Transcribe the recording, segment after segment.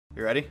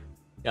You ready?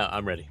 Yeah,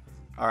 I'm ready.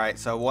 All right,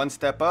 so one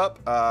step up,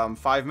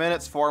 5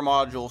 minutes, 4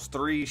 modules,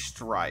 3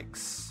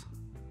 strikes.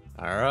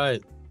 All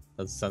right.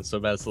 Doesn't sound so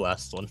bad as the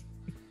last one.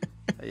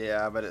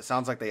 Yeah, but it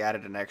sounds like they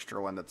added an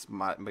extra one that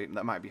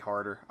might be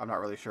harder. I'm not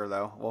really sure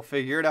though. We'll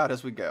figure it out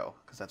as we go,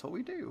 because that's what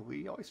we do.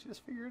 We always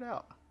just figure it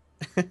out.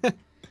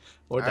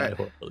 Or All die right.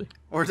 horribly.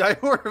 Or die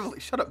horribly.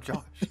 Shut up,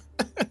 Josh.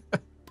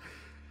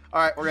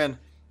 All right, we're in.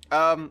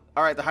 All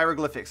right, the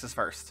hieroglyphics is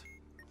first.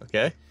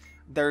 Okay.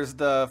 There's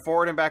the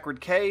forward and backward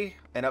K,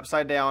 an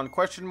upside down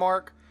question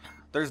mark.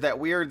 There's that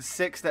weird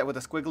 6 that with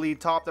a squiggly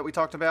top that we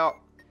talked about.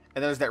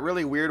 And there's that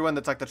really weird one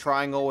that's like the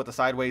triangle with the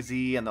sideways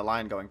E and the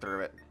line going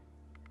through it.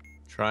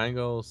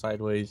 Triangle,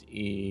 sideways,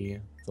 E,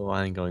 the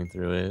line going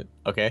through it.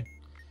 Okay.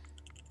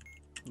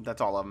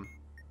 That's all of them.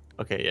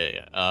 Okay,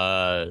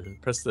 yeah.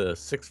 Press the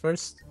 6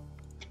 first.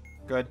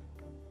 Good.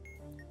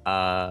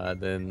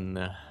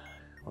 Then,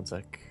 one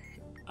sec.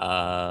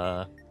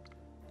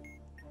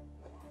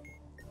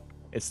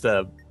 It's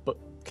the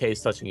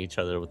K's touching each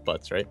other with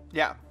butts, right?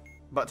 Yeah,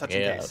 butt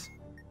touching Yeah. case.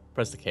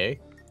 Press the K.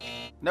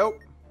 Nope.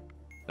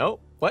 No,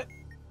 what?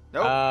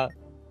 Nope.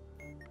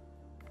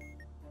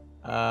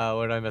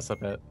 Where did I mess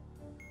up at?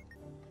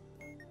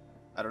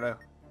 I don't know.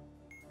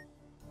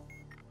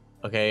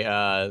 Okay,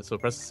 so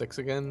press the 6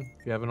 again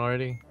if you haven't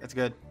already. It's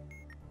good.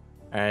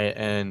 Alright,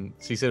 and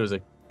so you said it was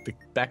the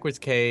backwards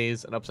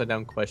K's, an upside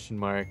down question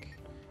mark.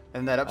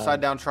 And that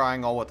upside down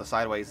triangle with the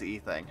sideways E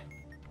thing.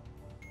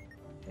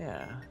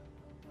 Yeah.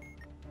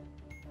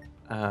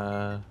 You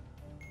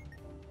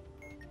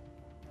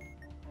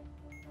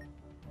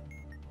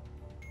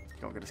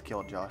don't get us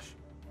killed, Josh.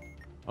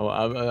 Oh,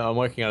 I'm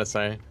working on it,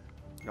 sorry.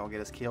 You don't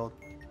get us killed.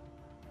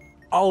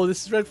 Oh,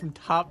 this is read from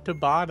top to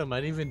bottom.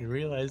 I didn't even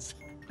realize.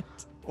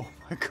 Oh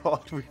my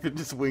god, we've been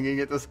just winging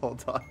it this whole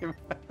time.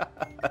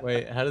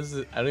 Wait, how does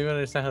it? I don't even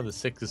understand how the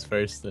 6 is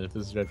first then if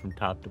this is read from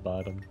top to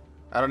bottom.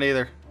 I don't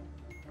either.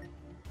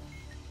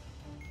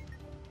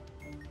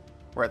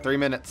 We're at 3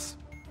 minutes.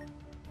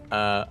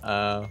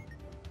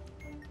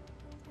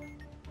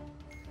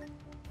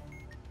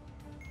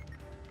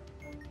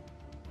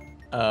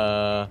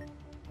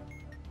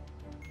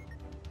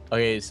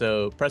 Okay,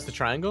 so press the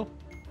triangle,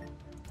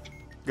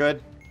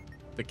 Good.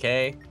 the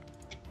K.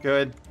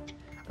 Good.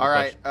 All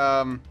right.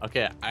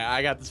 Okay,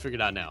 I got this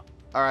figured out now.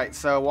 All right.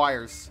 So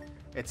wires.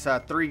 It's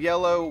 3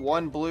 yellow,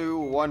 1 blue,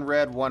 1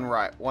 red, 1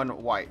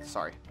 white.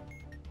 Sorry.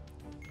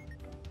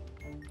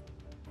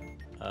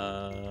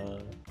 Are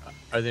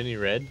there any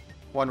red?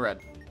 1 red.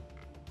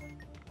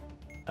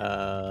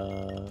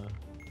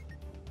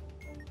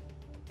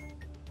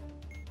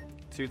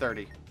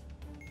 230.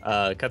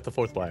 Cut the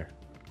 4th wire.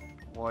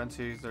 1,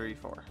 2, 3,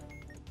 4.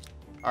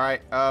 All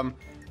right.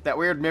 That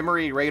weird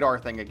memory radar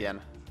thing again.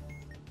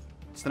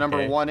 It's the number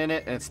Okay. 1 in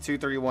it, and it's 2,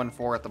 3, 1,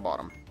 4 at the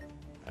bottom.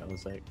 I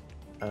was like,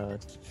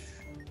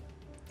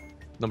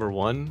 number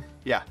 1.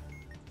 Yeah.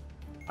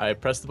 I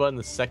press the button in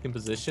the 2nd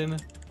position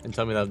and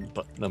tell me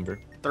that number.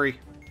 3.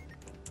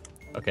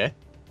 Okay.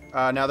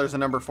 Now there's a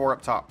number 4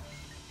 up top.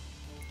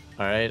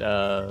 All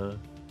right.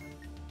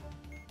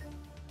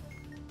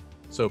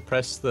 So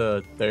press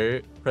the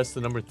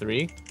number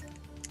 3,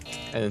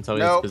 and then tell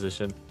me its Nope.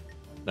 position.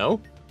 No.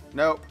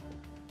 Nope.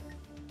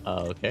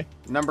 Okay.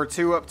 Number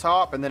 2 up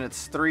top, and then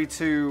it's 3,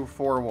 2,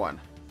 4, 1.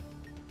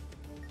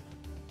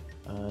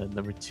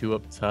 Number 2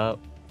 up top.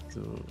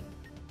 So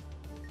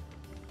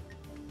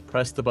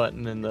press the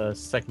button in the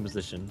 2nd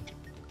position.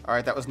 All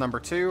right, that was number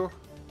 2.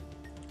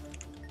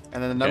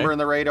 And then the number in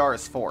the radar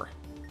is 4.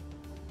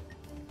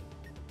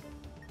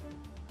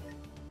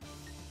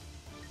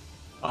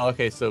 Oh,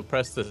 okay, so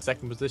press the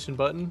 2nd position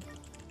button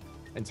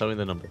and tell me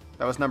the number.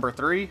 That was number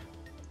 3.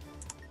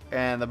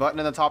 And the button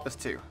in the top is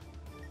 2.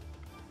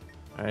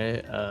 All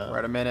right. We're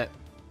at a minute.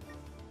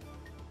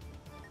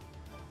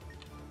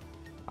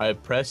 I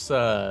press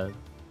the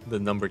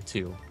number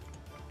 2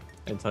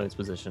 and tell me its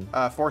position.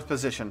 4th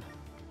position.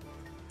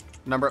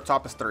 Number up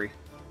top is 3.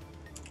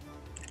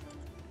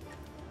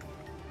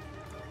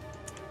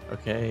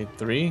 Okay,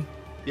 3.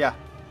 Yeah.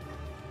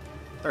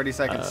 30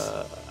 seconds.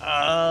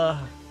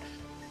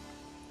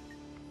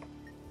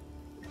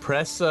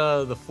 Press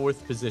the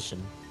 4th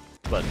position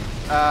button.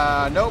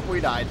 Nope, we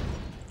died.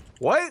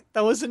 What?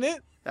 That wasn't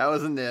it? That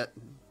wasn't it.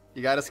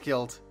 You got us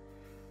killed.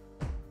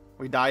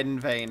 We died in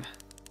vain.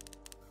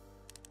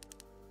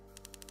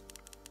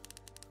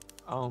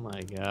 Oh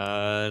my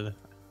god.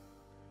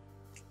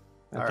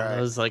 I All thought right.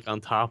 I was like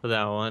on top of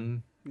that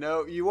one.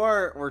 No, you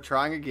are. We're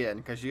trying again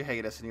because you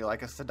hate us and you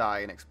like us to die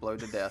and explode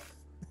to death.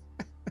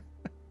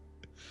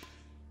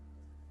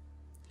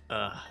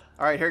 All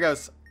right, here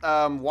goes.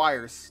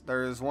 Wires.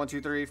 There's 1,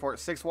 2, 3, 4,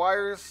 6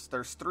 wires.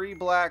 There's 3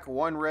 black,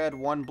 1 red,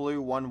 1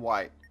 blue, 1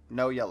 white.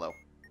 No yellow.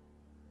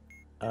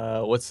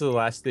 What's the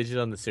last digit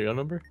on the serial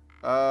number?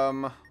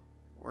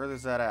 Where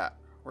is that at?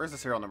 Where's the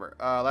serial number?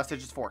 Last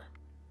digit's 4.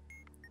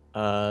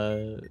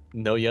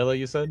 No yellow,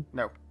 you said?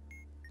 No.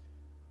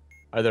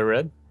 Are there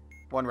red?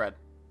 1 red.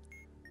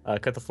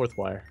 Cut the 4th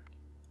wire.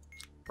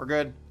 We're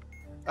good.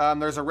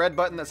 There's a red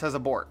button that says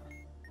abort.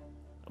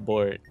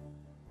 Abort.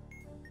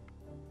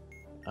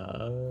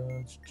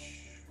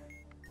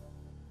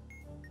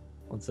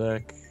 One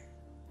sec.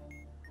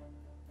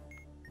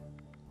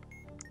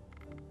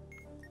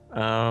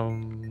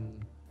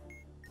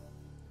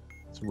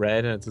 It's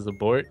red and it says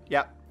abort.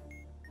 Yep.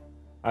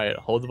 All right,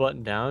 hold the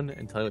button down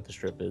and tell me what the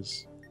strip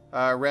is.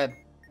 Red.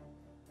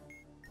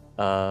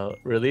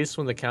 Release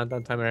when the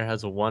countdown timer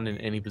has a 1 in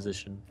any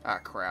position. Ah,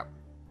 crap.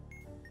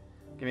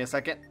 Give me a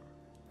second.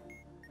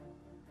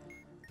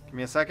 Give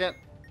me a second.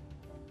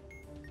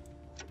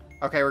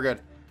 Okay, we're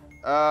good.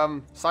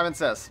 Simon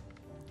says.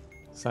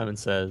 Simon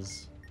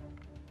says.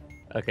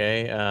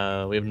 Okay,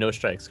 we have no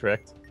strikes,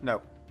 correct?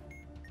 No.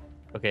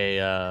 Okay,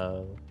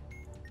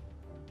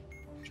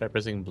 try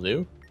pressing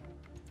blue.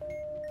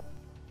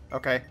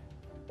 Okay.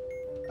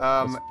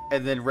 And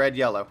then red,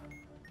 yellow.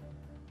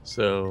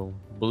 So,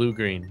 blue,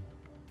 green.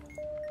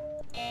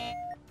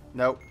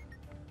 Nope.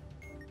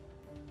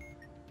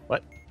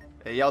 What?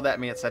 It yelled at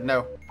me. It said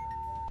no.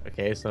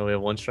 Okay, so we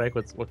have one strike.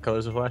 What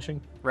colors are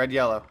flashing? Red,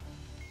 yellow.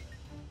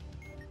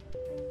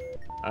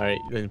 Alright,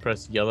 then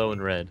press yellow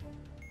and red.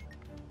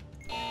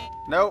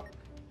 Nope.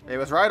 It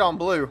was right on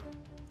blue.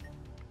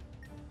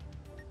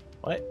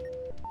 What?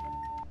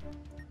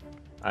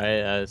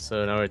 Alright,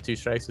 so now we're at 2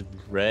 strikes with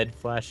red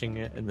flashing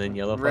it and then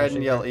yellow Red flashing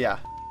and yellow, it. yeah.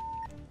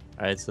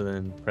 Alright, so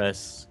then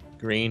press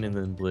green and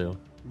then blue.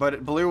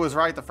 But blue was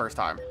right the first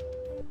time.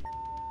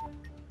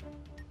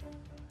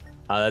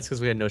 That's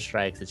because we had no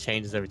strikes. It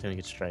changes every time we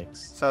get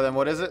strikes. So then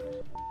what is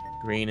it?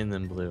 Green and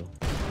then blue.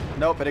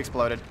 Nope, it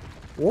exploded.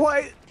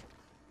 What?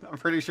 I'm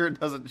pretty sure it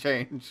doesn't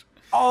change.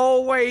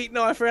 Oh, wait.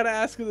 No, I forgot to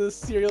ask if the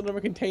serial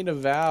number contained a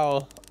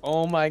vowel.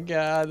 Oh, my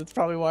God. That's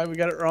probably why we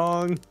got it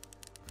wrong.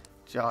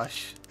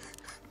 Josh,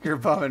 you're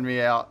bumming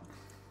me out.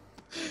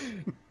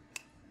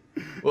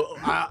 Well,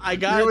 I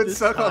got you it would this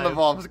suck on the time.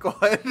 bomb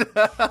squad.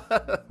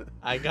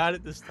 I got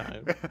it this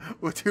time.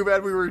 Well, too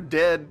bad we were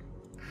dead.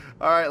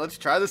 All right, let's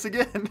try this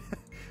again.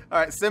 All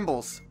right,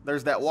 symbols.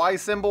 There's that Y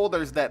symbol.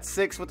 There's that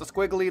 6 with the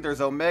squiggly.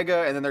 There's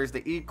omega, and then there's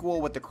the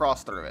equal with the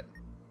cross through it.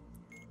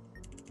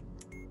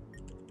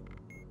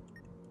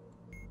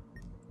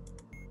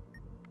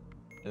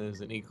 And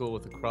there's an equal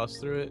with a cross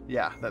through it.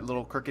 Yeah, that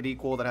little crooked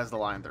equal that has the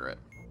line through it.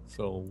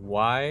 So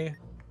Y.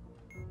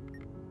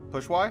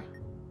 Push Y?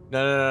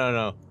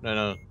 No.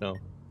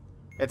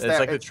 It's It's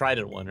like the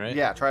trident one, right?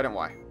 Yeah, trident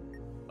Y.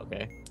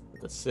 Okay.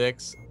 With the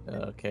 6.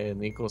 Okay,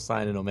 an equal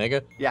sign and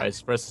omega. Yeah. All right,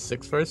 let's press the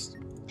 6 first.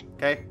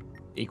 Okay.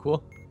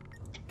 Equal.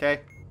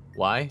 Okay.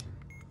 Y.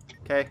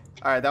 Okay.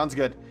 All right, that one's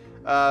good.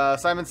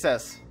 Simon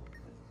says.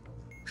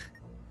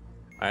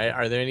 All right.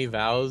 Are there any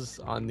vowels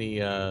on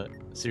the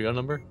serial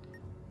number?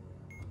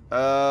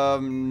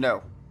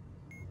 No.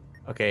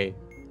 Okay.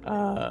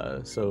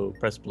 So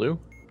press blue.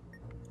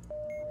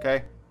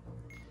 Okay.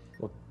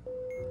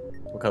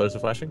 What colors are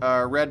flashing?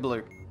 Red,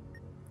 blue.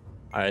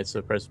 All right.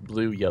 So press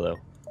blue, yellow.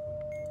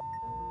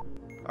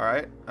 All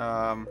right.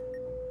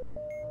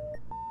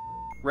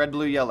 Red,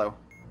 blue, yellow.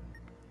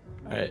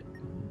 All right.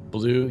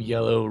 Blue,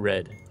 yellow,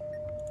 red.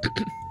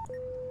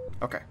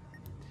 Okay.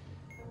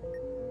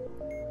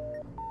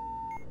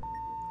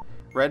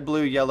 Red,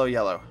 blue, yellow,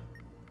 yellow.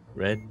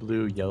 Red,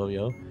 blue, yellow,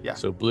 yellow. Yeah.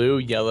 So blue,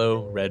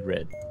 yellow, red,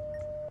 red.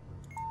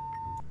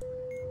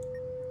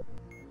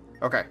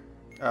 Okay.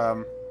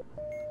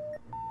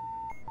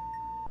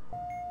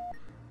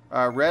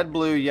 Red,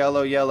 blue,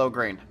 yellow, yellow,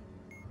 green.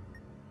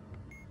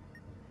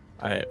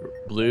 All right.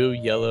 Blue,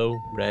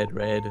 yellow, red,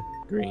 red,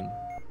 green.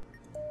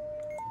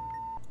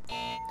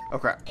 Oh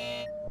crap.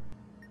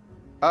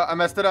 I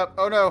messed it up.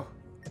 Oh no.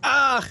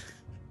 Ah!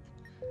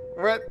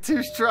 We're at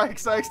 2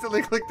 strikes. I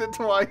accidentally clicked it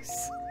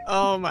twice.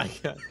 Oh my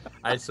god.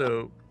 All right.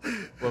 So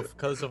what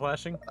colors are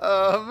flashing?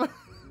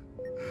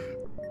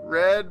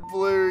 Red,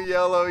 blue,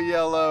 yellow,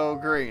 yellow,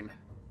 green.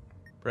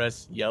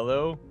 Press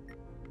yellow,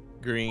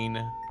 green,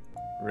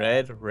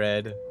 red,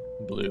 red,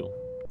 blue.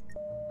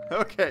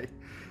 Okay.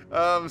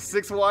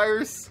 6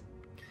 wires.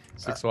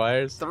 6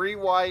 wires. 3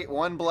 white,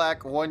 1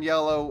 black, 1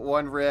 yellow,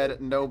 1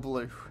 red, no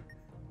blue.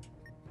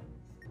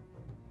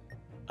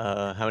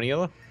 How many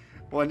yellow?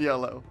 1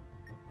 yellow.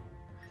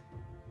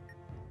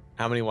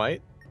 How many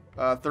white?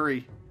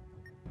 3.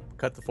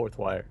 Cut the 4th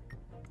wire.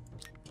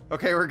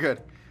 Okay, we're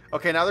good.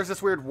 Okay, now there's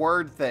this weird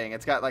word thing.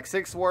 It's got like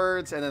 6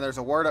 words, and then there's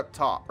a word up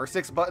top. Or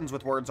 6 buttons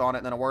with words on it,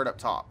 and then a word up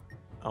top.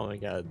 Oh my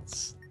god.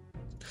 It's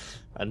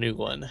a new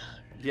one.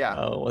 Yeah.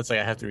 Oh, one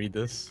second. I have to read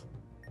this.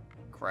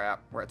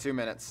 Crap. We're at 2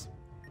 minutes.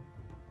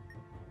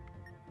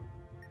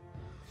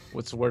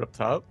 What's the word up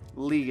top?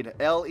 Lead.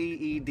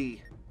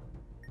 L-E-E-D.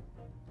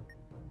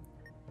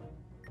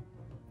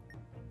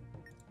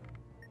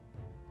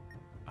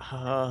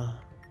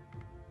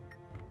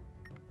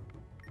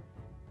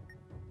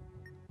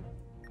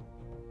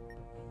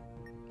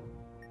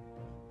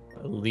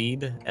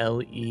 Lead.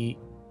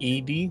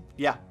 L-E-E-D.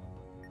 Yeah.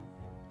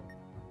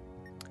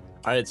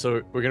 All right,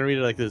 so we're gonna read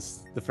it like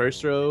this. The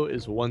first row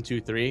is 1,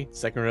 2, 3.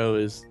 Second row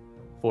is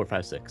 4,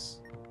 5,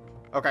 6.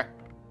 Okay.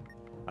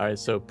 All right,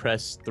 so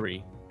press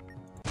 3.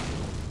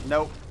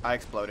 Nope. I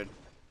exploded.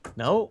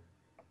 No.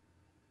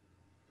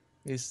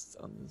 He's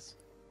on this.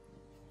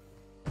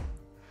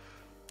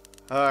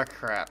 Oh,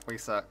 crap. We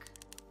suck.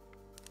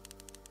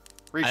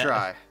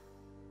 Retry.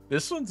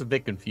 This one's a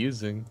bit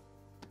confusing.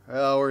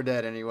 Oh, we're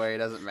dead anyway. It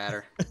doesn't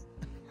matter.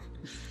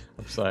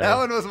 I'm sorry. That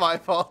one was my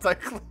fault.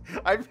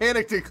 I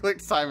panicked and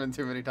clicked Simon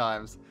too many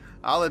times.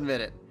 I'll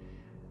admit it.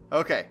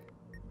 Okay.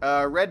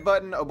 Red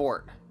button,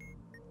 abort.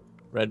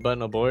 Red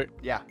button, abort?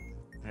 Yeah.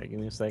 Alright, give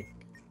me a sec.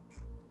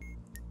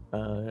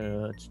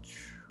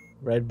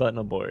 Red button,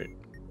 abort.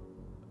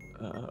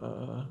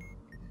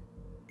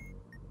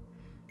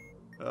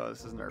 Oh,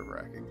 this is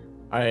nerve-wracking.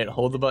 Alright,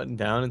 hold the button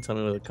down and tell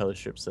me what the color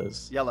strip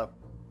says. Yellow.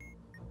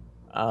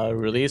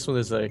 Release when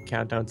there's a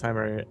countdown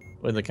timer.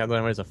 When the countdown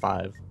timer is a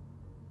 5.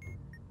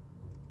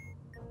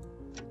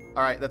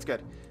 All right, that's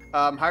good.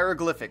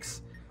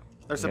 Hieroglyphics.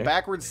 There's a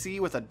backwards C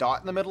with a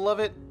dot in the middle of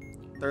it.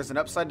 There's an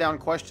upside-down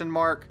question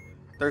mark.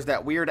 There's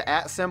that weird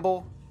 @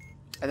 symbol.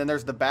 And then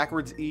there's the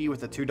backwards E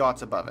with the 2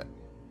 dots above it.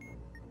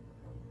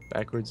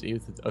 Backwards E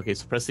with the... Okay,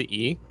 so press the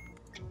E.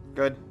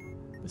 Good.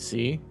 The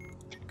C.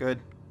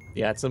 Good.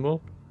 The @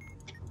 symbol.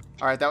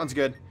 All right, that one's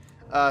good.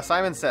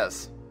 Simon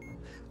says.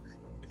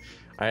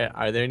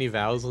 Are there any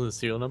vowels in the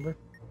serial number?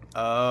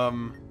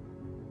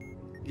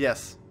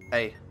 Yes.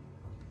 A.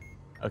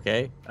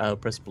 Okay.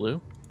 Press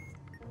blue.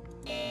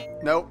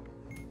 Nope.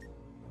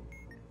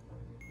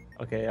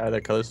 Okay. Are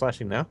there colors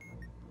flashing now?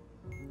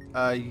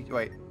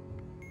 Wait.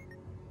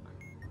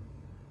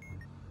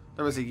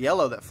 There was a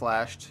yellow that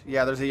flashed.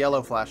 Yeah, there's a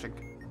yellow flashing.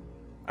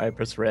 I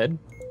press red.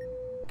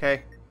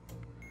 Okay.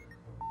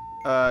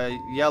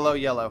 Yellow,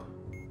 yellow.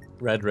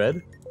 Red,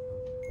 red.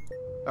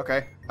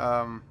 Okay.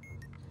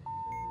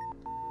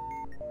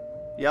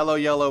 Yellow,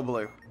 yellow,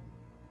 blue.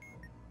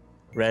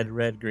 Red,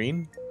 red,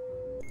 green.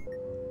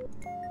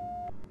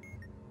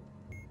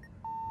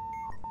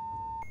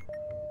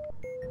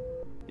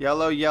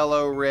 Yellow,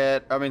 yellow,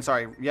 red. I mean,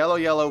 sorry. Yellow,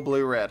 yellow,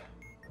 blue, red.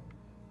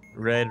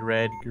 Red,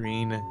 red,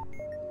 green,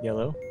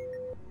 yellow.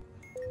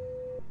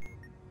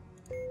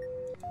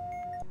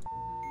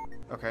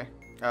 Okay.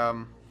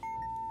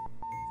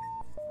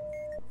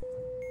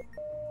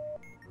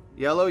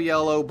 Yellow,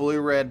 yellow,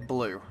 blue, red,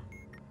 blue.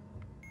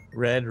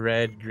 Red,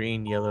 red,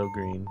 green, yellow,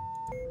 green.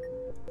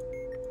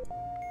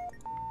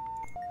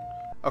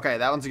 Okay,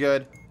 that one's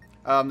good.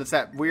 It's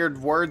that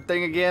weird word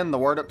thing again. The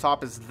word up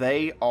top is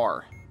they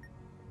are.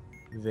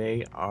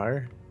 They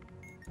are.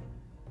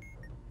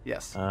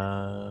 Yes.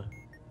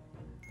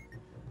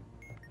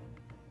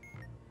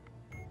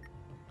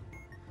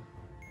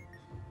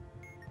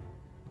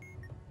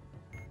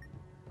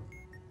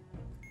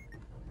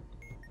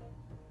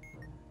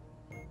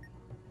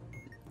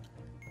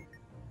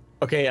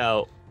 Okay.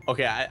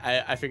 Okay.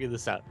 I figured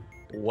this out.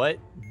 What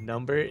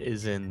number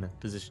is in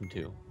position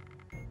 2?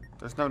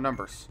 There's no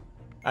numbers.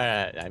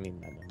 I mean,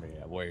 that number.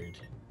 Yeah, word.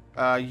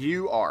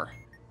 You are.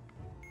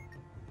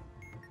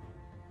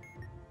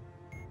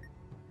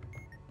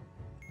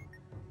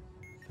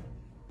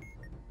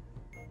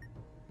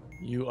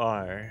 You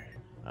are.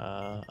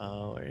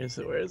 Where is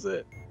it? Where is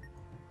it?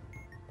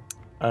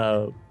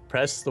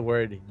 Press the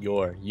word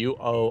your.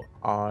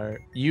 U-O-R.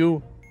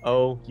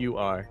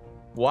 U-O-U-R.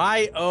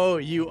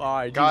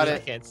 Y-O-U-R. Got Jesus,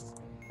 it. I can't...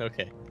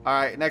 Okay. All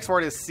right, next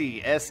word is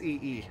C.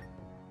 S-E-E.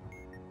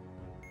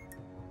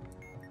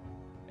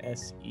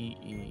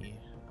 S-E-E.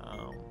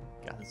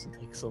 God, this will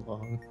take so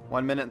long.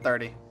 1 minute and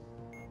 30.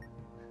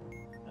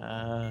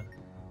 All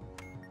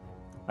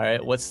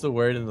right, what's the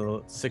word in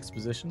the 6th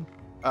position?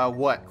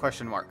 What?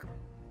 Question mark.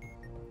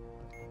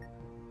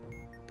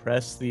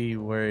 Press the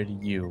word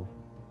you.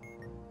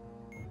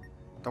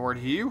 The word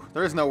you?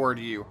 There is no word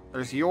you.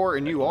 There's your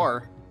and you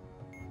are.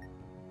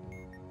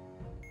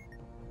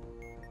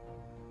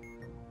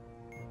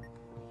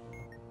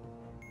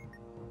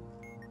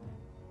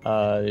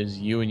 There's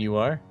you and you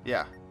are?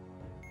 Yeah.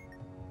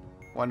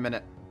 1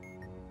 minute.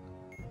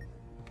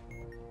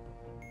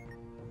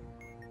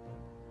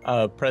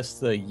 Press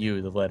the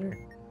U, the letter.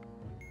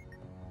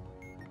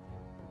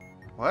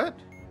 What?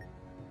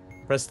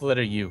 Press the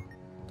letter U.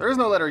 There is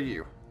no letter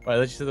U. Well, I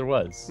thought you said there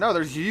was. No,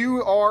 there's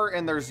you, are,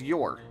 and there's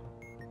your.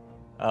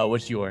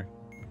 What's your?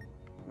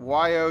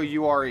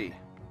 Y-O-U-R-E.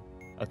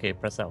 Okay,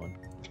 press that one.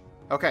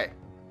 Okay.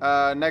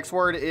 Next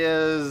word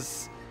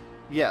is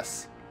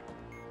yes.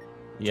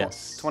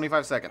 Yes.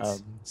 25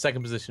 seconds.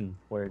 2nd position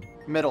word.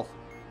 Middle.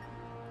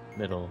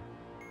 Middle.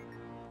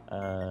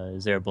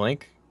 Is there a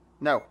blank?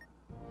 No.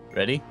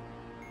 Ready?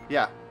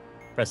 Yeah.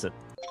 Press it.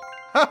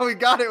 Oh, we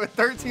got it with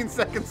 13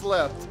 seconds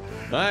left.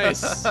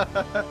 Nice.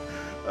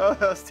 Oh,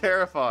 that was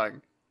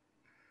terrifying.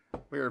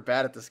 We were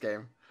bad at this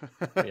game.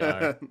 We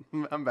are.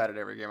 I'm bad at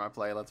every game I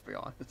play, let's be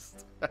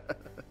honest.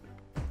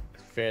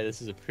 Fair,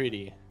 this is a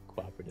pretty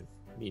cooperative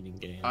meeting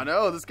game. I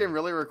know, this game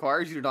really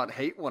requires you to not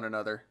hate one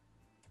another.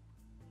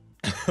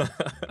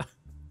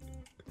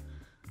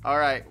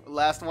 Alright,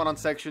 last one on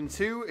section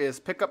 2 is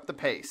pick up the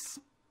pace.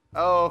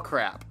 Oh,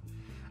 crap.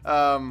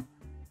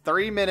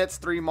 3 minutes,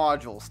 3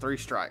 modules, 3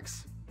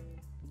 strikes.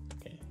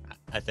 Okay,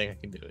 I think I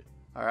can do it.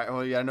 Alright,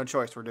 well, yeah, no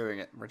choice. We're doing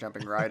it. We're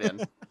jumping right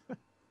in.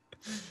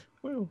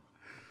 Woo.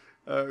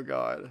 Oh,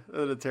 God.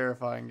 That's a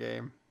terrifying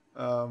game.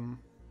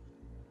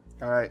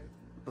 Alright,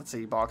 let's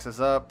see.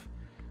 Boxes up.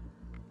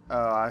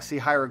 I see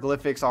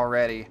hieroglyphics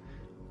already.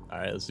 All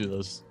right, let's do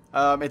those.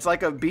 It's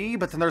like a B,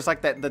 but then there's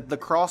like the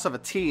cross of a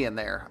T in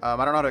there. I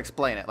don't know how to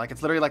explain it. Like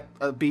it's literally like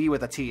a B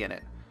with a T in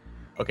it.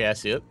 Okay, I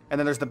see it. And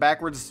then there's the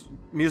backwards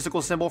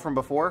musical symbol from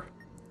before.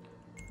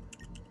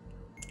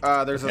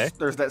 There's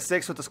that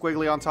 6 with the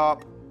squiggly on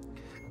top.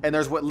 And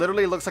there's what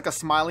literally looks like a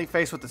smiley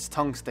face with its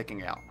tongue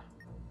sticking out.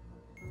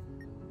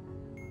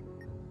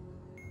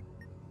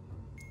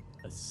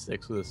 A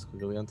 6 with a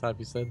squiggly on top,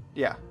 you said?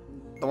 Yeah,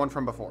 the one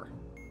from before.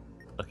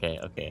 Okay,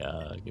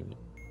 give me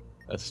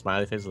a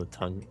smiley face with a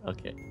tongue.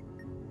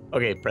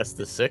 Okay, press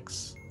the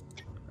 6.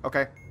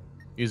 Okay.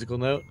 Musical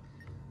note.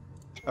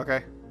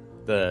 Okay.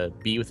 The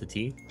B with the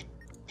T.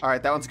 All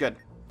right, that one's good.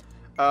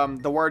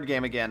 The word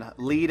game again.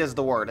 Lead is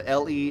the word.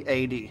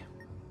 L-E-A-D.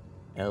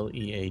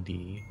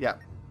 L-E-A-D. Yeah.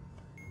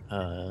 Why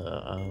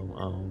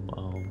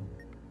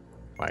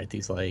aren't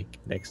these like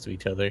next to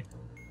each other?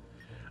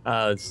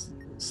 It's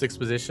 6th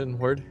position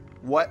word.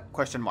 What?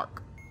 Question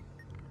mark.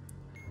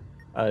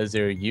 Is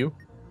there a U?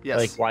 Yes.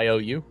 Like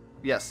Y-O-U?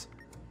 Yes.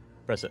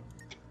 Press it.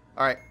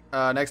 All right.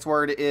 Next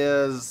word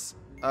is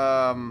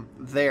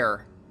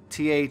there.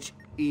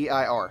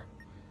 T-H-E-I-R.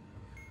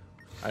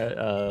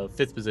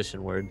 5th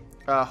position word.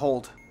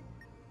 Hold.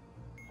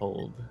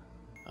 Hold.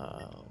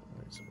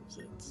 Where's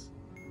it?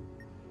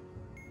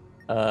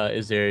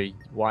 Is there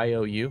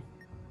Y-O-U?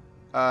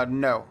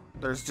 No.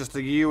 There's just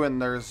a U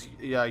and there's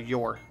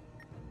your.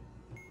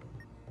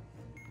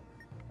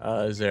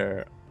 Is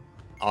there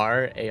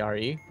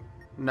R-A-R-E?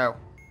 No.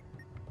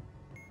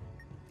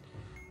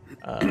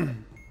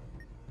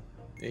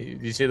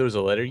 Did you say there was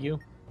a letter U?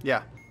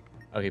 Yeah.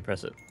 Okay,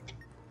 press it.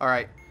 All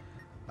right.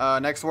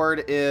 Next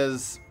word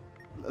is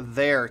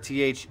there.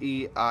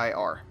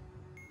 T-H-E-I-R.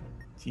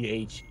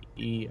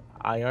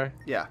 T-H-E-I-R?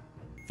 Yeah.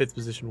 5th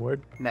position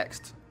word.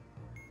 Next.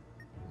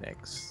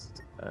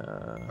 Next.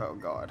 Oh,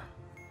 God.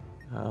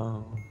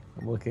 Oh,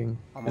 I'm looking.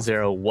 Almost. Is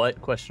there a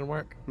what question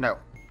mark? No.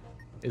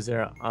 Is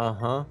there a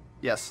uh-huh?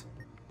 Yes.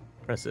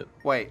 Press it.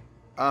 Wait.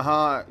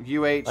 Uh-huh.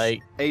 U-H.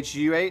 Like-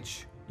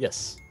 H-U-H?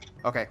 Yes.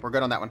 Okay, we're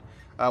good on that one.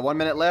 1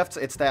 minute left.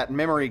 It's that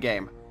memory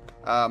game.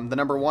 The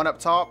number 1 up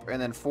top,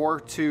 and then 4,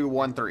 2,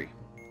 1, 3.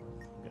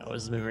 Yeah,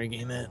 where's the memory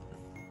game at?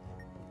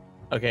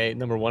 Okay,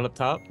 number 1 up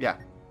top. Yeah.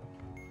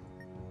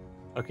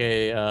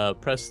 Okay,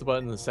 press the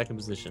button in the 2nd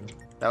position.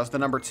 That was the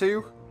number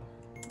 2.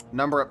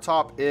 Number up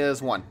top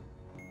is 1.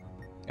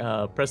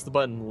 Press the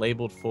button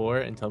labeled 4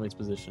 and tell me its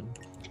position.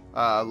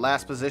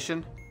 Last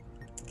position.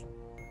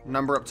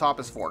 Number up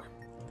top is 4.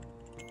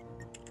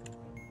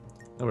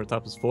 Number up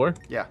top is 4?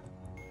 Yeah.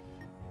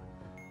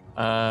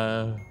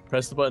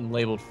 Press the button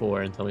labeled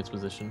 4 and tell me its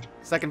position.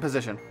 2nd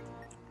position.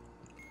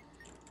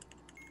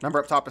 Number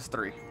up top is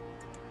 3.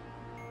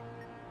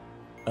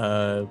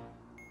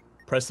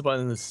 Press the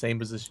button in the same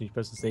position you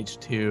press in stage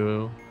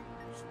 2.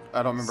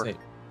 I don't remember.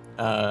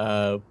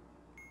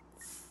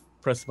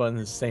 Press the button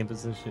in the same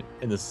position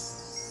in the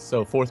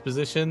 4th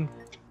position.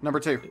 Number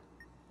 2.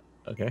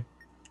 Okay.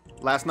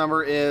 Last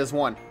number is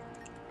 1.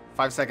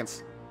 5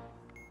 seconds.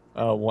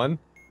 1.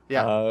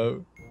 Yeah.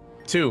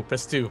 2.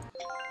 Press 2.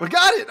 We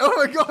got it! Oh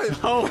my God!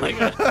 Oh my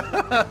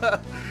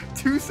God.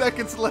 2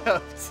 seconds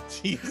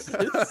left. Jesus.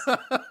 That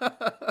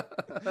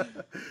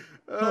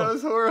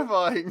was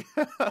horrifying.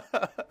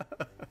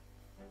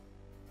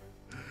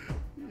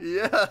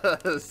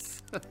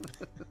 Yes.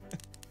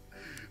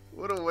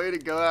 What a way to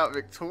go out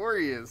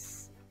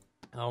victorious.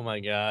 Oh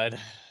my God.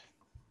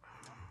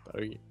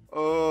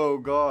 Oh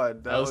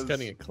God. That was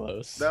cutting it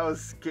close. That was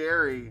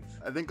scary.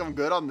 I think I'm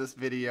good on this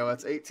video.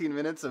 That's 18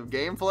 minutes of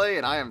gameplay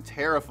and I am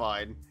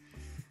terrified.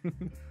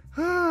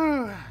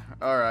 All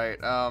right.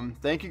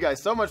 Thank you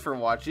guys so much for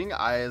watching.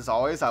 As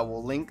always, I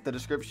will link the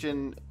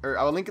description, or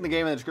I will link in the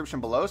game in the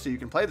description below so you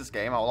can play this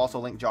game. I will also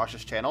link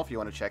Josh's channel if you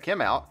want to check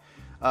him out.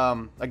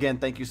 Again,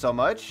 thank you so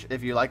much.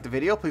 If you liked the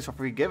video, please feel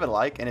free to give it a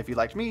like. And if you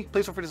liked me,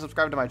 please feel free to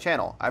subscribe to my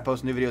channel. I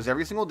post new videos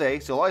every single day,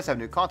 so you'll always have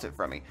new content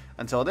from me.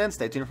 Until then,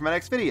 stay tuned for my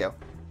next video.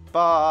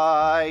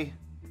 Bye!